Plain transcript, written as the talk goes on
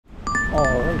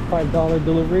$5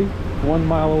 delivery 1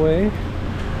 mile away.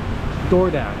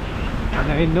 Doordash.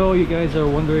 And I know you guys are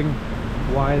wondering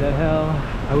why the hell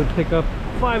I would pick up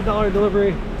 $5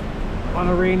 delivery on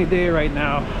a rainy day right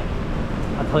now.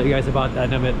 I'll tell you guys about that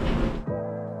in a minute.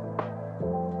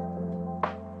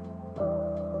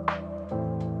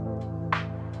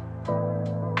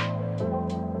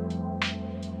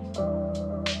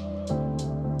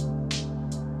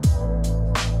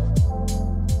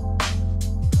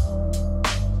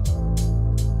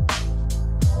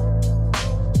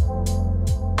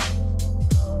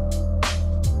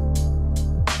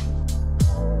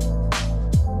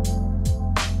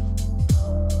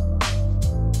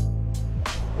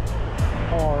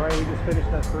 We just finished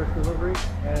that first delivery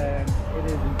and it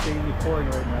is insanely pouring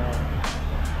right now.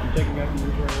 I'm checking out the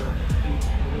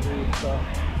UberEats delivery and stuff,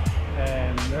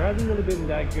 and there hasn't really been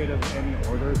that good of any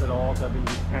orders at all, so I've been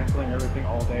just canceling everything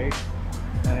all day.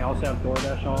 And I also have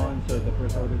Doordash on, so the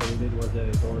first order that we did was a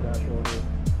Doordash order.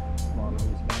 Come on, let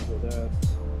me cancel that.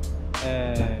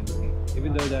 And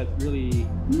even though that really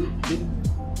didn't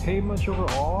pay much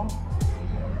overall,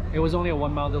 it was only a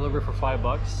 1 mile delivery for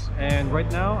 $5, and right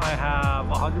now I have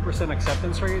 100%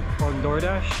 acceptance rate on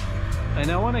Doordash, and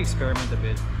I want to experiment a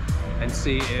bit and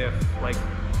see if like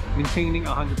maintaining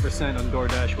 100% on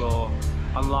Doordash will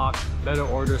unlock better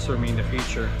orders for me in the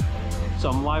future. So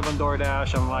I'm live on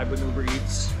Doordash, I'm live with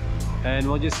UberEats, and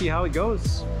we'll just see how it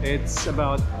goes. It's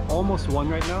about almost 1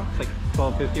 right now, it's like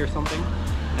 12:50 or something,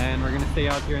 and we're gonna stay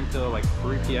out here until like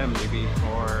 3 p.m. maybe,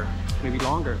 or maybe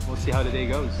longer. We'll see how the day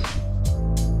goes.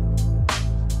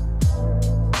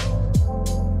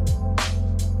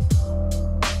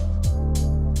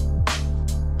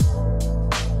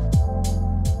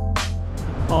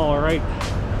 Alright,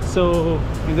 so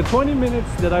in the 20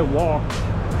 minutes that I walked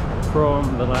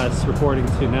from the last recording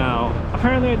to now,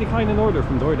 apparently I declined an order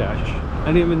from Doordash. I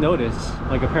didn't even notice.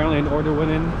 Like, apparently an order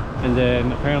went in and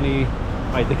then apparently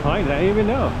I declined it. I didn't even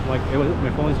know. Like, it was, my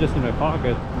phone is just in my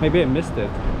pocket. Maybe I missed it.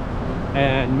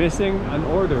 And missing an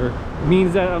order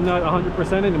means that I'm not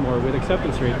 100% anymore with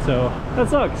acceptance rate, so that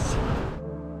sucks.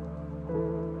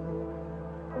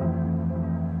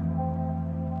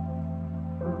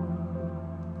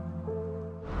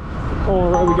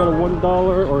 Alright, we got a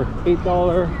 $1 or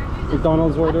 $8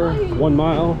 McDonald's order, 1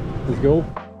 mile. Let's go.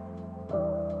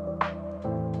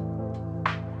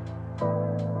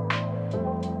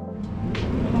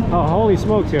 Oh, holy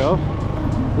smokes, yo.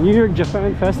 The New York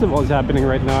Japan Festival is happening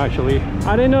right now, actually.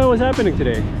 I didn't know it was happening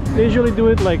today. They usually do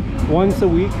it like once a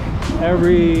week,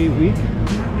 every week,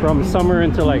 from summer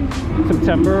until like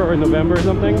September or November or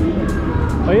something.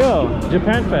 But yo,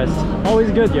 Japan Fest,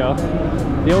 always good, yo.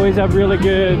 They always have really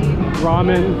good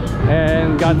ramen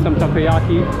and got some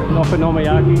takoyaki,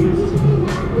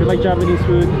 okonomiyakis. If you like Japanese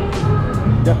food,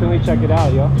 definitely check it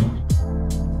out, yo.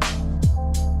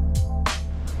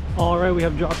 Alright, we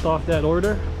have dropped off that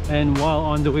order, and while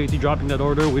on the way to dropping that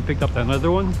order, we picked up another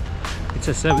one. It's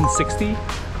a 760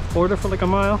 order for like a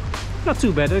mile. Not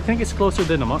too bad. I think it's closer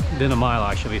than a mile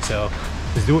actually, so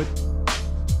let's do it.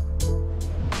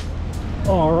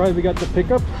 Alright, we got the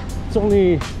pickup. It's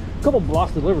only a couple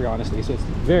blocks delivery, honestly, so it's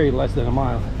very less than a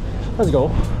mile. Let's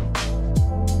go.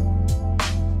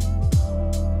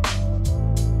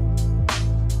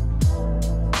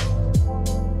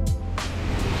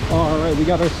 Alright, we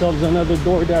got ourselves another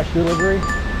Doordash delivery.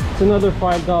 It's another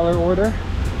 $5 order.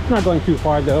 It's not going too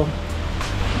far though,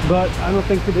 but I don't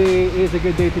think today is a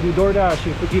good day to do Doordash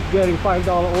if we keep getting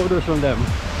 $5 orders from them.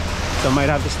 So I might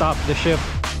have to stop the shift.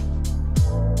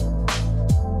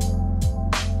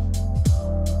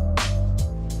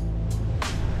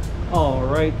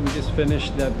 Alright, we just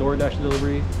finished that Doordash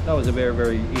delivery. That was a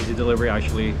very easy delivery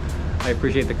actually. I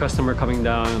appreciate the customer coming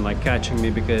down and like catching me,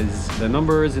 because the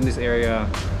numbers in this area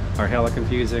are hella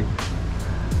confusing.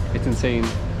 It's insane.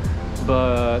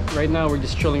 But right now we're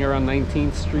just chilling around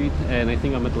 19th Street, and I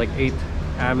think I'm at like 8th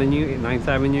Avenue, 9th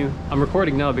Avenue. I'm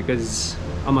recording now because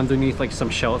I'm underneath like some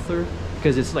shelter,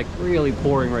 because it's like really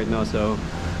pouring right now, so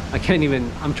I can't even,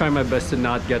 I'm trying my best to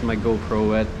not get my GoPro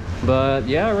wet. But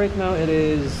yeah, right now it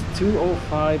is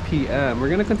 2:05 p.m. We're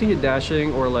gonna continue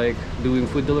dashing or like doing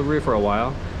food delivery for a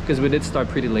while, because we did start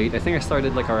pretty late. I think I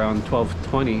started like around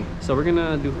 12:20, so we're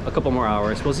gonna do a couple more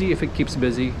hours. We'll see if it keeps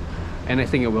busy, and I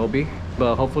think it will be,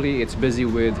 but hopefully it's busy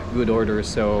with good orders.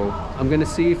 So I'm gonna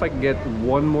see if I can get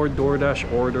one more Doordash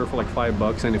order for like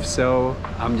 $5, and if so,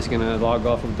 I'm just gonna log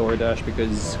off of Doordash,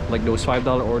 because like those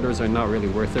 $5 orders are not really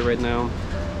worth it right now.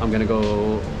 I'm gonna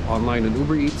go online on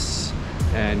UberEats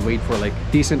and wait for like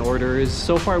decent orders.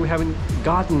 So far we haven't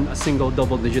gotten a single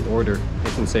double-digit order.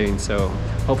 It's insane. So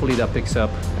hopefully that picks up,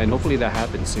 and hopefully that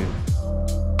happens soon.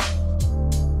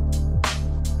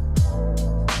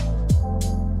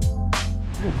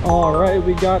 All right,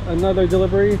 we got another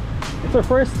delivery. It's our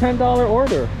first $10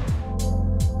 order.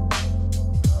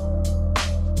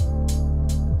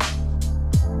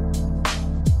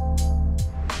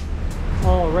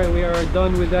 All right, we are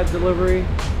done with that delivery.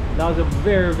 That was a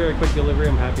very quick delivery.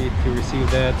 I'm happy to receive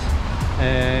that.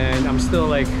 And I'm still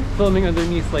like filming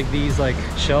underneath like these like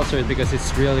shelters because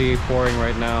it's really pouring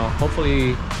right now.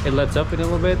 Hopefully it lets up in a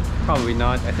little bit. Probably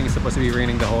not. I think it's supposed to be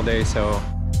raining the whole day, so.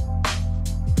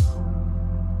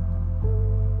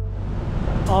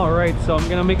 All right, so I'm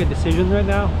gonna make a decision right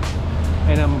now,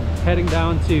 and I'm heading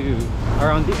down to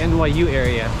around the NYU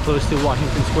area, close to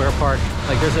Washington Square Park.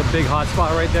 Like there's a big hot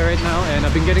spot right there right now, and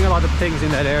I've been getting a lot of things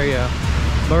in that area.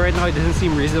 But right now it doesn't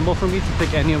seem reasonable for me to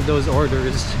pick any of those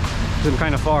orders. I'm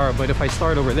kind of far, but if I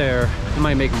start over there, it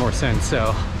might make more sense.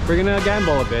 So we're gonna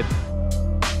gamble a bit.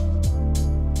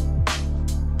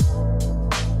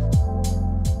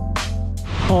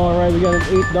 All right, we got an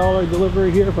 $8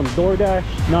 delivery here from Doordash.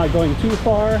 Not going too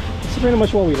far. It's pretty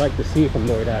much what we like to see from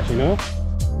Doordash, you know?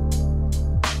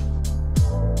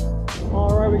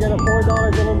 All right, we got a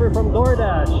 $4 delivery from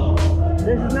Doordash.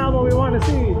 This is not what we want to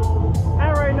see.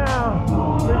 And right now,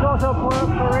 there's also a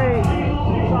parade.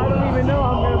 So I don't even know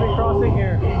how I'm gonna be crossing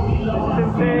here. This is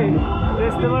insane.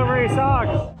 This delivery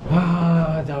sucks.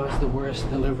 That was the worst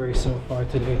delivery so far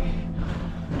today.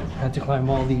 Had to climb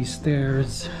all these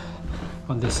stairs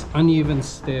on this uneven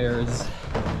stairs.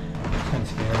 Kind of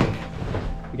scary.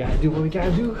 We gotta do what we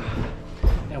gotta do.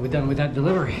 And we're done with that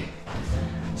delivery.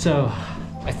 So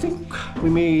I think we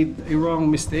made a wrong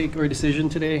mistake or decision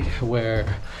today where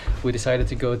we decided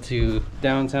to go to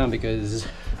downtown because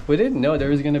we didn't know there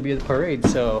was going to be a parade.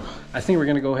 So I think we're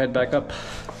going to go head back up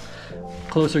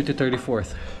closer to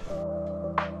 34th.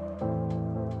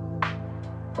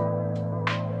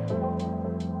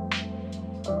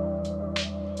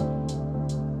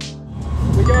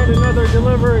 We got another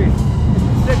delivery.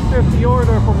 It's a 650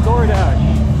 order from Doordash,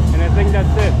 and I think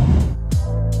that's it.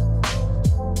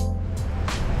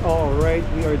 All right,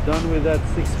 we are done with that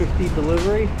 650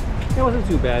 delivery. It wasn't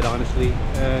too bad, honestly,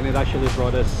 and it actually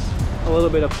brought us a little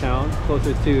bit uptown,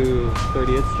 closer to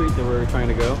 30th Street that we're trying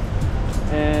to go.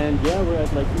 And yeah, we're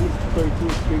at like East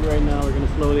 13th Street right now. We're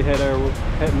gonna slowly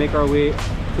make our way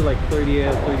to like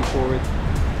 30th,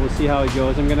 34th. We'll see how it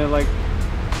goes. I'm gonna like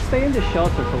stay in the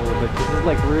shelter for a little bit. This is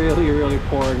like really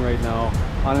pouring right now.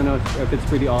 I don't know if it's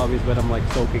pretty obvious, but I'm like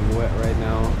soaking wet right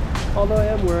now. Although I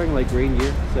am wearing like rain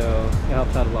gear, so it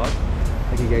helps out a lot.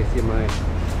 Like you guys see my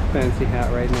fancy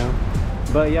hat right now.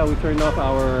 But yeah, we turned off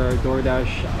our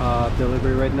DoorDash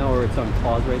delivery right now, or it's on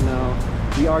pause right now.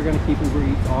 We are gonna keep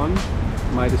UberEats on,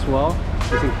 might as well,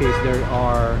 just in case there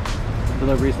are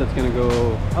deliveries that's gonna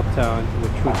go uptown,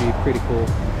 which would be pretty cool.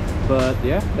 But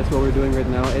yeah, that's what we're doing right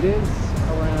now. It is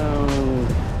around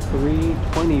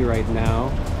 3:20 right now,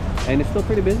 and it's still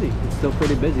pretty busy.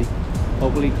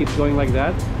 Hopefully it keeps going like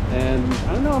that. And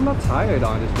I don't know, I'm not tired,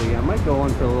 honestly. I might go on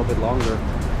for a little bit longer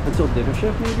until dinner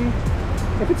shift, maybe.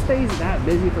 If it stays that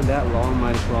busy for that long,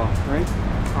 might as well, right?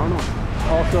 I don't know.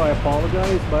 Also, I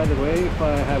apologize, by the way, if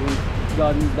I haven't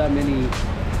gotten that many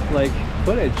like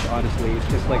footage. Honestly, it's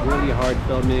just like really hard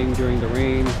filming during the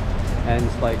rain, and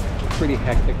it's like pretty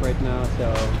hectic right now.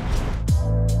 So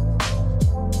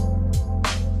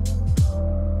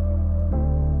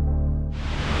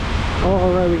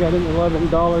all right, we got an $11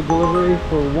 delivery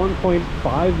for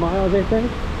 1.5 miles, I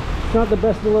think. It's not the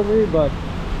best delivery, but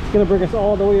it's gonna bring us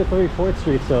all the way to 34th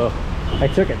Street, so I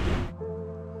took it.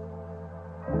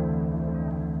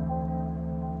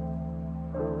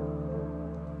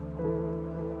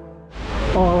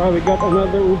 All right, we got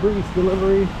another UberEats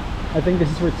delivery. I think this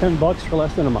is for 10 bucks for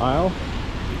less than a mile,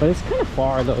 but it's kind of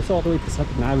far though. It's all the way to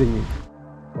 2nd Avenue.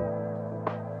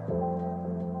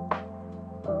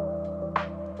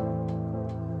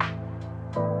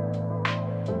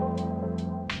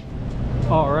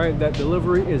 All right, that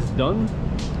delivery is done,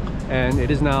 and it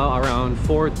is now around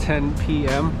 4:10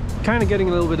 p.m. Kind of getting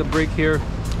a little bit of break here.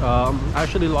 I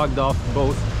actually logged off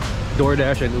both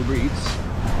DoorDash and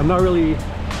UberEats. I'm not really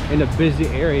in a busy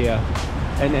area,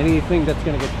 and anything that's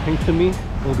gonna get pinged to me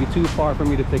will be too far for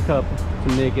me to pick up to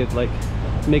make it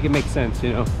make sense,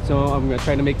 you know. So I'm gonna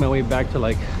try to make my way back to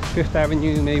like 5th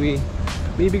Avenue, maybe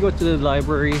go to the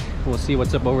library. We'll see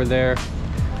what's up over there.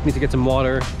 Need to get some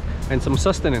water and some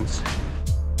sustenance.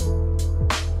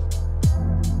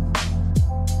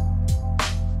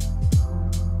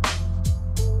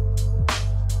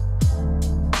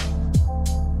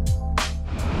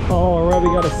 Alright, we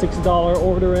got a $6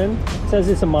 order in. It says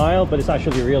it's a mile, but it's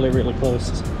actually really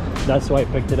close. That's why I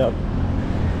picked it up.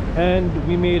 And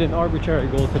we made an arbitrary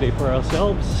goal today for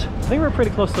ourselves. I think we're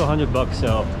pretty close to 100 bucks,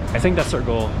 so I think that's our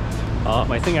goal.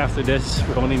 I think after this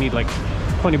we only need like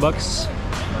 20 bucks,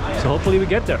 so hopefully we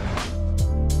get there.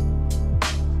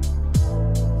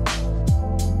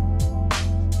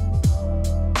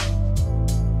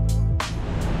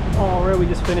 Alright, we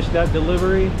just finished that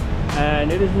delivery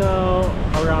and it is now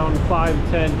around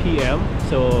 5:10 p.m.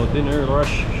 so dinner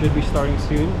rush should be starting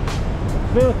soon.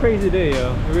 It's been a crazy day,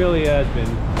 yo. It really has been.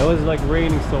 It was like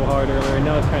raining so hard earlier,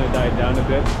 now it's kind of died down a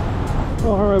bit.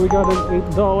 Alright, we got an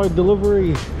 $8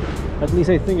 delivery. At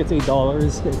least I think it's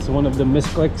 $8. It's one of the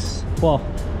misclicks. Well,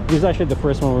 this is actually the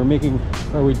first one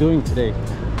we're doing today.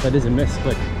 That is a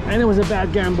misclick. And it was a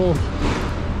bad gamble.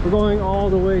 We're going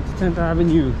all the way to 10th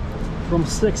Avenue from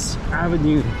 6th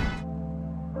Avenue.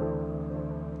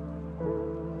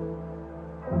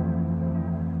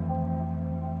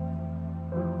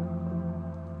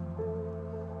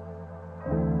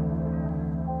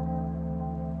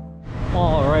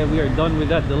 Alright, we are done with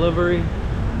that delivery.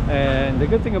 And the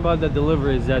good thing about that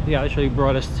delivery is that he actually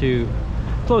brought us to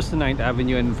close to 9th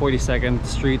Avenue and 42nd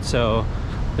Street, so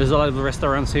there's a lot of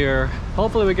restaurants here.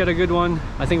 Hopefully we get a good one.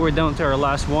 I think we're down to our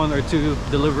last 1 or 2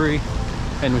 delivery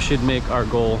and we should make our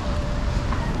goal.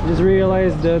 Just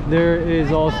realized that there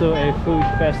is also a food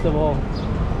festival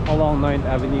along 9th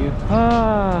Avenue.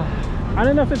 I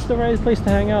don't know if it's the right place to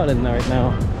hang out in right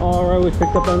now. Alright, we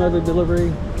picked up another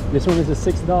delivery. This one is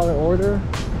a $6 order.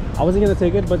 I wasn't gonna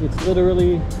take it, but it's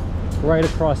literally right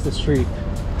across the street.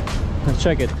 Let's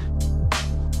check it.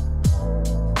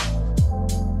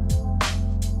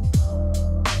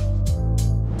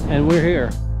 And we're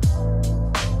here.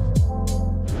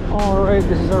 Alright,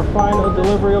 this is our final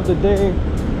delivery of the day.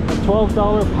 A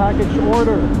 $12 package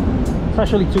order. It's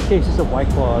actually 2 cases of White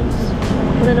Claws.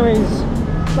 But anyways,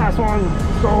 last one,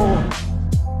 let's go.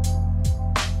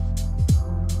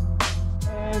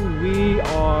 We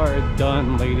are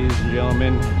done, ladies and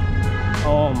gentlemen.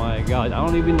 Oh my god, I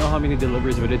don't even know how many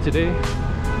deliveries we did today.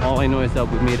 All I know is that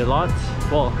we made a lot.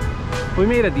 Well, we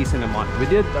made a decent amount. We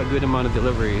did a good amount of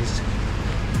deliveries,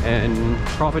 and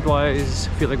profit wise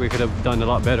I feel like we could have done a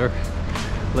lot better.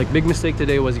 Like, big mistake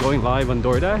today was going live on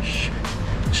Doordash.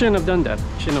 Shouldn't have done that.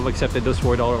 Shouldn't have accepted those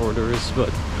 $4 orders,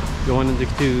 but we wanted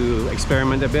to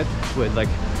experiment a bit with like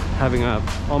having a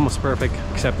almost perfect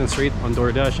acceptance rate on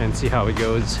Doordash and see how it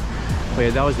goes. But yeah,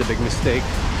 that was the big mistake.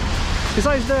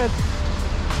 Besides that,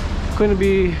 couldn't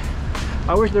be.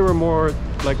 I wish there were more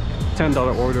like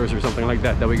 $10 orders or something like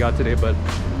that we got today, but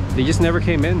they just never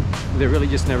came in. They really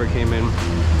just never came in.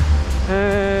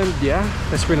 And yeah,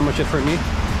 that's pretty much it for me.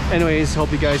 Anyways,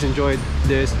 hope you guys enjoyed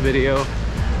this video,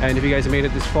 and if you guys made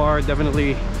it this far,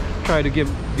 definitely try to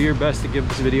do your best to give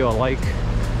this video a like.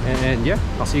 And yeah,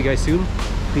 I'll see you guys soon.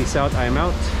 Peace out. I am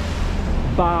out.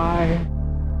 Bye.